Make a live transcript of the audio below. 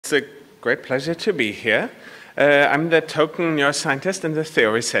it's a great pleasure to be here. I'm the token neuroscientist in the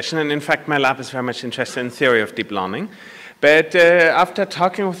theory session, and in fact, my lab is very much interested in theory of deep learning. But after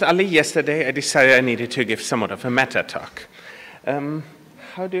talking with Ali yesterday, I decided I needed to give somewhat of a meta talk.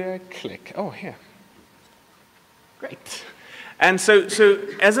 How do I click? Oh, here. Great. And so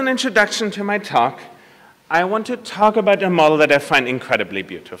as an introduction to my talk, I want to talk about a model that I find incredibly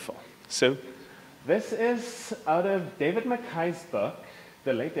beautiful. So this is out of David Mackay's book,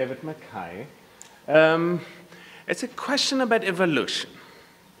 the late David Mackay. It's a question about evolution.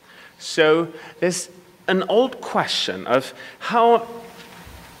 So there's an old question of how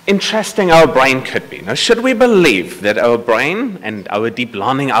interesting our brain could be. Now, should we believe that our brain and our deep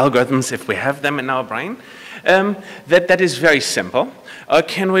learning algorithms, if we have them in our brain, that is very simple? Or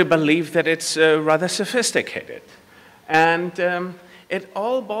can we believe that it's rather sophisticated? And it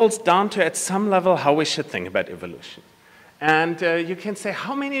all boils down to, at some level, how we should think about evolution. And you can say,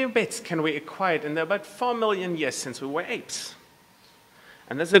 how many bits can we acquire in about 4 million years since we were apes?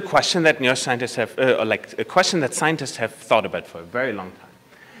 And that's a question that neuroscientists have, a question that scientists have thought about for a very long time.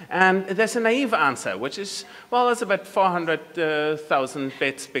 And there's a naive answer, which is, well, it's about 400,000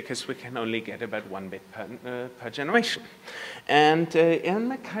 bits because we can only get about 1 bit per generation. And in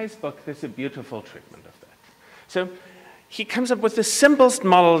Mackay's book, there's a beautiful treatment of that. So he comes up with the simplest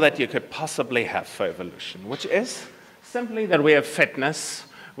model that you could possibly have for evolution, which is simply that we have fitness,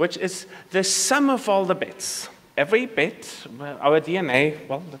 which is the sum of all the bits. Every bit, our DNA,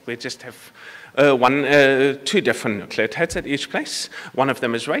 well, we just have two different nucleotides at each place. One of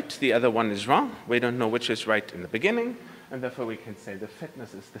them is right, the other one is wrong. We don't know which is right in the beginning, and therefore we can say the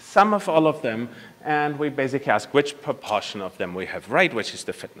fitness is the sum of all of them, and we basically ask which proportion of them we have right, which is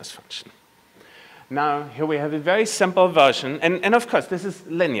the fitness function. Now, here we have a very simple version, and of course, this is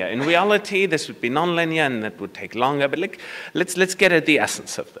linear. In reality, this would be nonlinear, and that would take longer, but let's get at the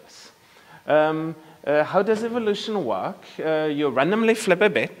essence of this. How does evolution work? You randomly flip a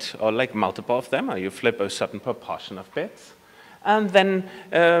bit, or like multiple of them, or you flip a certain proportion of bits, and then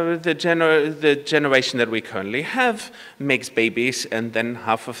the generation that we currently have makes babies, and then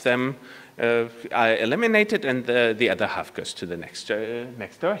half of them are eliminated, and the other half goes to the next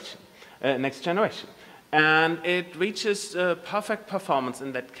generation. And it reaches perfect performance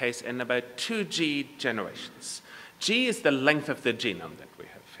in that case in about 2G generations. G is the length of the genome that we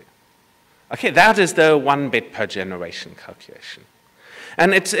have here. Okay, that is the 1 bit per generation calculation.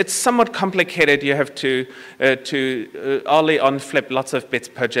 And it's somewhat complicated. You have to early on flip lots of bits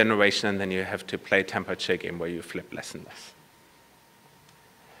per generation, and then you have to play a temperature game where you flip less and less.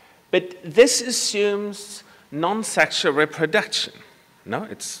 But this assumes non-sexual reproduction. No,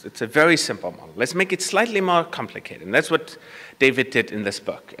 it's a very simple model. Let's make it slightly more complicated. And that's what David did in this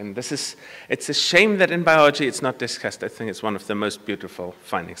book. And it's a shame that in biology it's not discussed. I think it's one of the most beautiful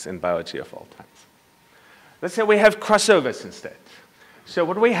findings in biology of all times. Let's say we have crossovers instead. So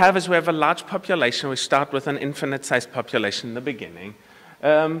what we have is we have a large population. We start with an infinite-sized population in the beginning.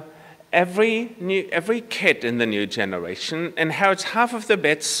 Every kid in the new generation inherits half of the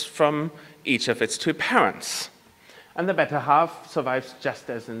bits from each of its 2 parents. And the better half survives just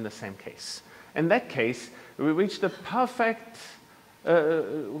as in the same case. In that case, we reach the perfect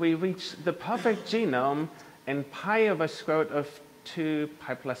genome in pi over square root of 2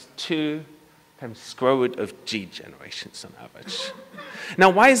 pi plus 2 times square root of g generations on average. Now,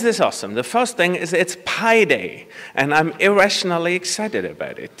 why is this awesome? The first thing is it's Pi Day, and I'm irrationally excited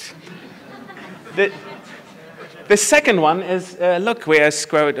about it. The second one is, look, we are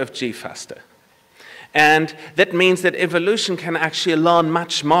square root of g faster. And that means that evolution can actually learn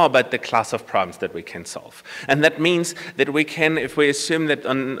much more about the class of problems that we can solve. And that means that we can, if we assume that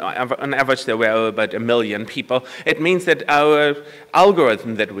on average there were about 1 million people, it means that our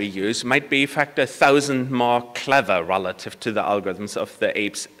algorithm that we use might be a factor 1,000 more clever relative to the algorithms of the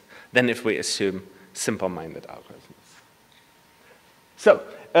apes than if we assume simple-minded algorithms. So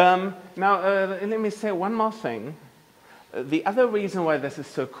now let me say one more thing. The other reason why this is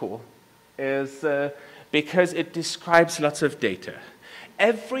so cool is because it describes lots of data.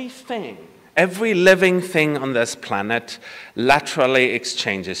 Every living thing on this planet laterally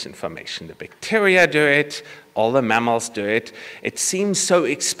exchanges information. The bacteria do it, all the mammals do it. It seems so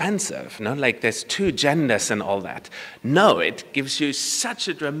expensive, no? Like there's 2 genders and all that. No, it gives you such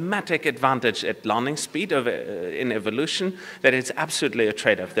a dramatic advantage at learning speed in evolution that it's absolutely a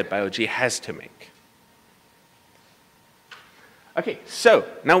trade-off that biology has to make. Okay, so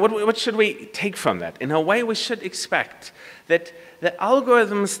now what should we take from that? In a way, we should expect that the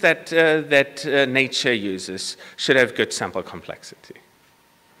algorithms that nature uses should have good sample complexity.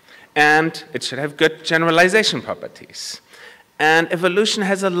 And it should have good generalization properties. And evolution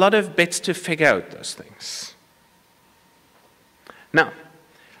has a lot of bits to figure out those things. Now,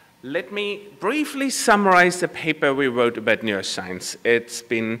 let me briefly summarize the paper we wrote about neuroscience. It's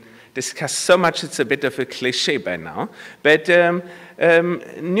been discussed so much it's a bit of a cliche by now, but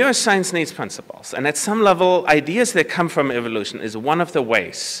neuroscience needs principles. And at some level, ideas that come from evolution is one of the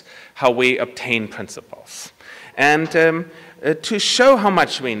ways how we obtain principles. And to show how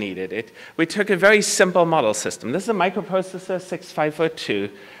much we needed it, we took a very simple model system. This is a microprocessor 6502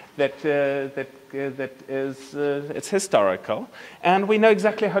 it's historical, and we know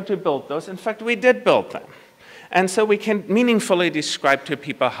exactly how to build those. In fact, we did build them. And so we can meaningfully describe to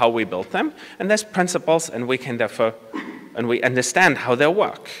people how we built them, and there's principles, and we can therefore, and we understand how they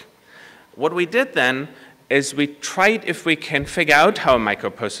work. What we did then is we tried if we can figure out how a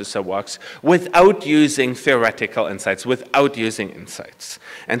microprocessor works without using theoretical insights, without using insights.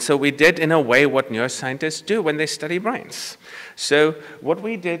 And so we did, in a way, what neuroscientists do when they study brains. So what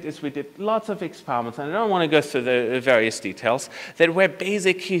we did is we did lots of experiments, and I don't want to go through the various details, that were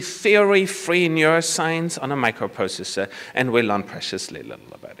basically theory-free neuroscience on a microprocessor, and we learned preciously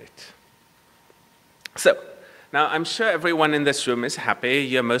little about it. So, now, I'm sure everyone in this room is happy.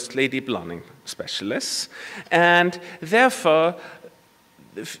 You're mostly deep learning specialists. And therefore,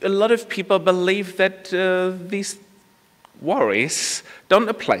 a lot of people believe that these worries don't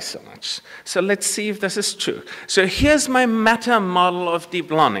apply so much. So let's see if this is true. So here's my meta model of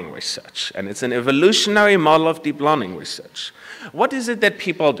deep learning research. And it's an evolutionary model of deep learning research. What is it that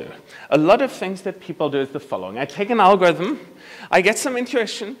people do? A lot of things that people do is the following. I take an algorithm, I get some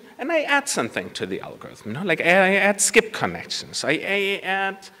intuition, and I add something to the algorithm. Like I add skip connections. I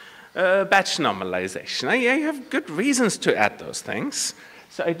add batch normalization. I have good reasons to add those things.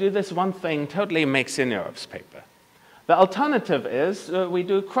 So I do this one thing, totally makes in Europe's paper. The alternative is we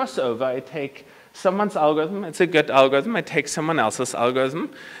do crossover. I take someone's algorithm. It's a good algorithm. I take someone else's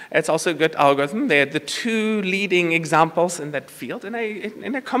algorithm. It's also a good algorithm. They're the two leading examples in that field, and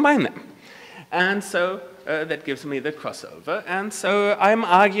I combine them. And so that gives me the crossover. And so I'm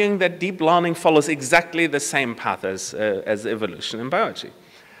arguing that deep learning follows exactly the same path as evolution in biology.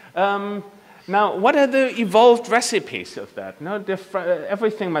 Now, what are the evolved recipes of that? No,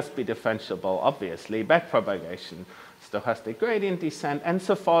 everything must be differentiable, obviously. Backpropagation, stochastic gradient descent, and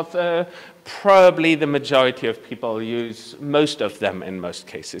so forth. Probably the majority of people use most of them in most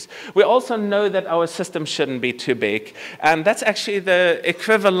cases. We also know that our system shouldn't be too big, and that's actually the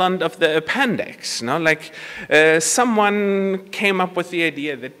equivalent of the appendix. No? Like someone came up with the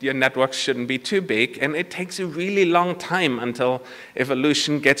idea that your networks shouldn't be too big, and it takes a really long time until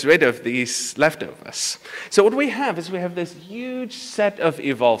evolution gets rid of these leftovers. So what we have is we have this huge set of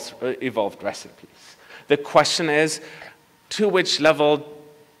evolved recipes. The question is, to which level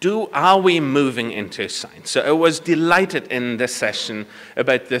are we moving into science? So I was delighted in this session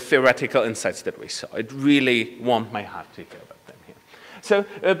about the theoretical insights that we saw. It really warmed my heart to hear about them here. So,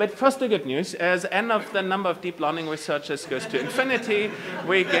 but first the good news, as n of the number of deep learning researchers goes to infinity,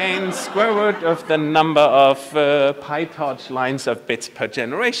 we gain square root of the number of PyTorch lines of bits per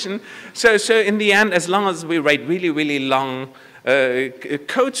generation. So in the end, as long as we write really, really long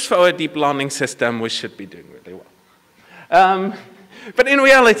codes for a deep learning system, we should be doing really well. But in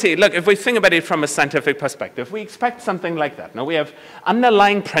reality, look, if we think about it from a scientific perspective, we expect something like that. Now, we have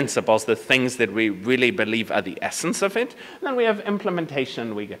underlying principles, the things that we really believe are the essence of it. And then we have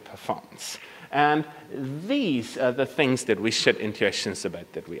implementation, we get performance. And these are the things that we should intuitions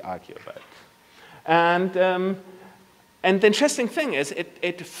about, that we argue about. And the interesting thing is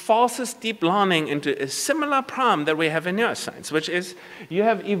it forces deep learning into a similar problem that we have in neuroscience, which is you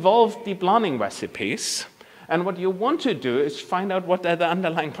have evolved deep learning recipes, and what you want to do is find out what are the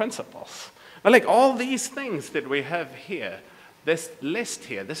underlying principles. But like all these things that we have here, this list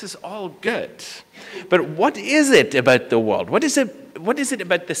here, this is all good. But what is it about the world? What is it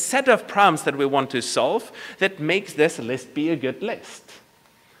about the set of problems that we want to solve that makes this list be a good list?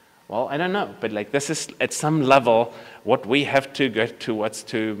 Well, I don't know, but like this is at some level what we have to get towards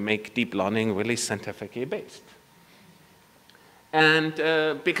to make deep learning really scientifically based. And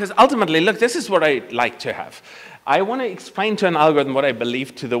because ultimately, look, this is what I like to have. I want to explain to an algorithm what I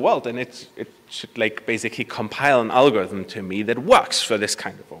believe to the world, and it should like basically compile an algorithm to me that works for this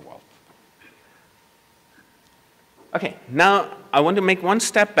kind of a world. Okay, now I want to make one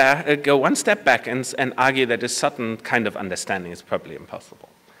step back, go one step back and argue that a certain kind of understanding is probably impossible.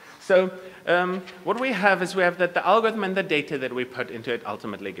 So what we have is we have that the algorithm and the data that we put into it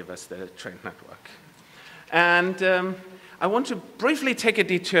ultimately give us the trained network. And I want to briefly take a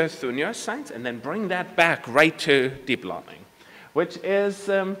detour through neuroscience and then bring that back right to deep learning, which is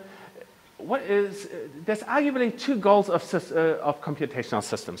there's arguably two goals of computational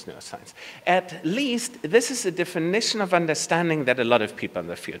systems neuroscience. At least, this is a definition of understanding that a lot of people in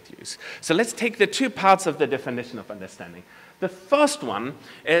the field use. So let's take the two parts of the definition of understanding. The first one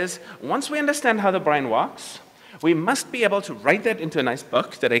is, once we understand how the brain works, we must be able to write that into a nice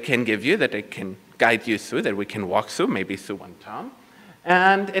book that I can give you, that I can guide you through, that we can walk through, maybe through one term.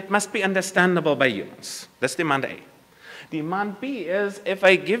 And it must be understandable by humans. That's demand A. Demand B is, if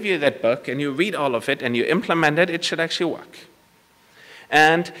I give you that book and you read all of it and you implement it, it should actually work.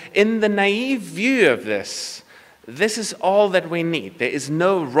 And in the naive view of this, this is all that we need. There is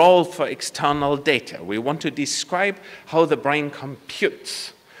no role for external data. We want to describe how the brain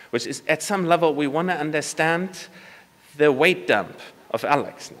computes, which is at some level we want to understand the weight dump of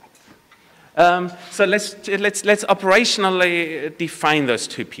Alex now. So let's operationally define those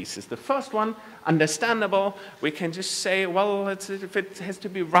two pieces. The first one, understandable, we can just say, well, if it has to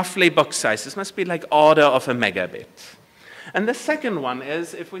be roughly book size, this must be like order of a megabit. And the second one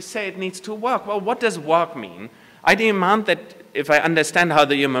is, if we say it needs to work, well, what does work mean? I demand that if I understand how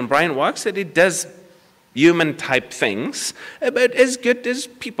the human brain works, that it does human-type things about as good as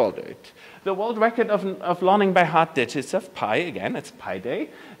people do it. The world record of learning by heart digits of pi, again, it's Pi Day,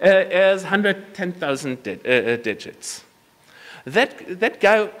 is 110,000 digits. That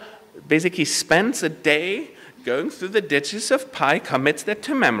guy basically spends a day going through the digits of pi, commits that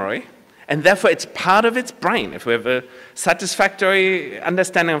to memory, and therefore it's part of its brain. If we have a satisfactory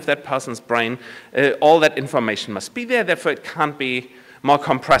understanding of that person's brain, all that information must be there, therefore it can't be more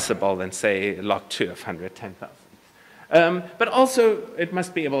compressible than, say, log 2 of 110,000. But also, it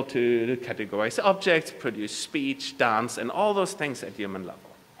must be able to categorize objects, produce speech, dance, and all those things at human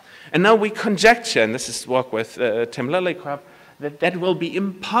level. And now we conjecture, and this is work with Tim Lillicrap, that will be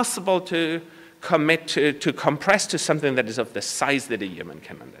impossible to commit to compress to something that is of the size that a human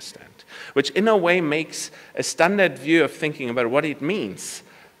can understand, which in a way makes a standard view of thinking about what it means,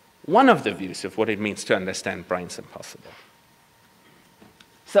 one of the views of what it means to understand brains, impossible.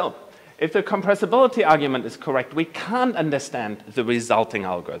 So, if the compressibility argument is correct, we can't understand the resulting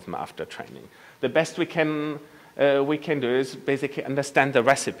algorithm after training. The best we can do is basically understand the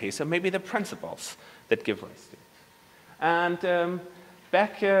recipe, so maybe the principles that give rise to it. And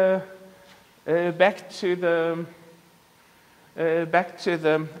back to the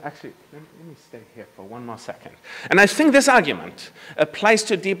actually, let me stay here for one more second. And I think this argument applies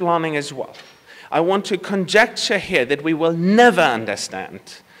to deep learning as well. I want to conjecture here that we will never understand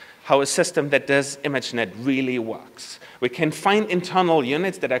how a system that does ImageNet really works. We can find internal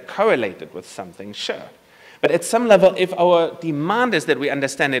units that are correlated with something, sure. But at some level, if our demand is that we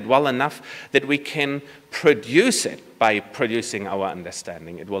understand it well enough that we can produce it by producing our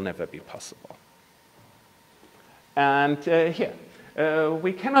understanding, it will never be possible. And here,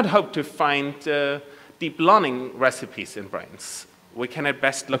 we cannot hope to find deep learning recipes in brains. We can at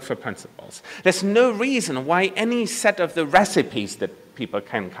best look for principles. There's no reason why any set of the recipes that people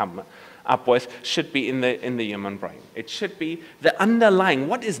can come up with should be in the human brain. It should be the underlying,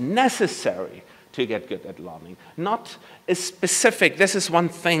 what is necessary to get good at learning, not a specific, this is one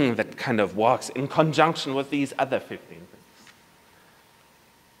thing that kind of works in conjunction with these other 15 things.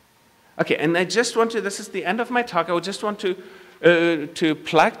 Okay, and I just want to, this is the end of my talk, I would just want to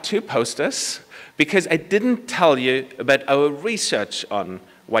plug two posters, because I didn't tell you about our research on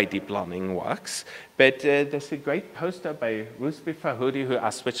why deep learning works, but there's a great poster by Rusby Farhoudi who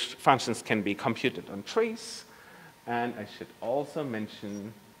asks which functions can be computed on trees, and I should also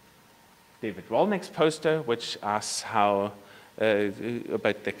mention David Rolnick's poster, which asks how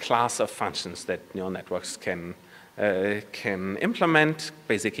about the class of functions that neural networks can implement,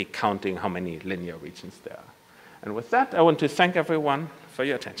 basically counting how many linear regions there are. And with that, I want to thank everyone for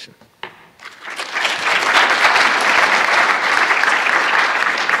your attention.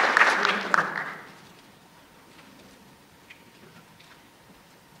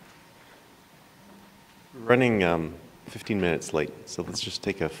 Running 15 minutes late, so let's just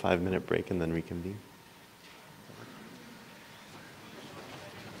take a 5-minute break and then reconvene.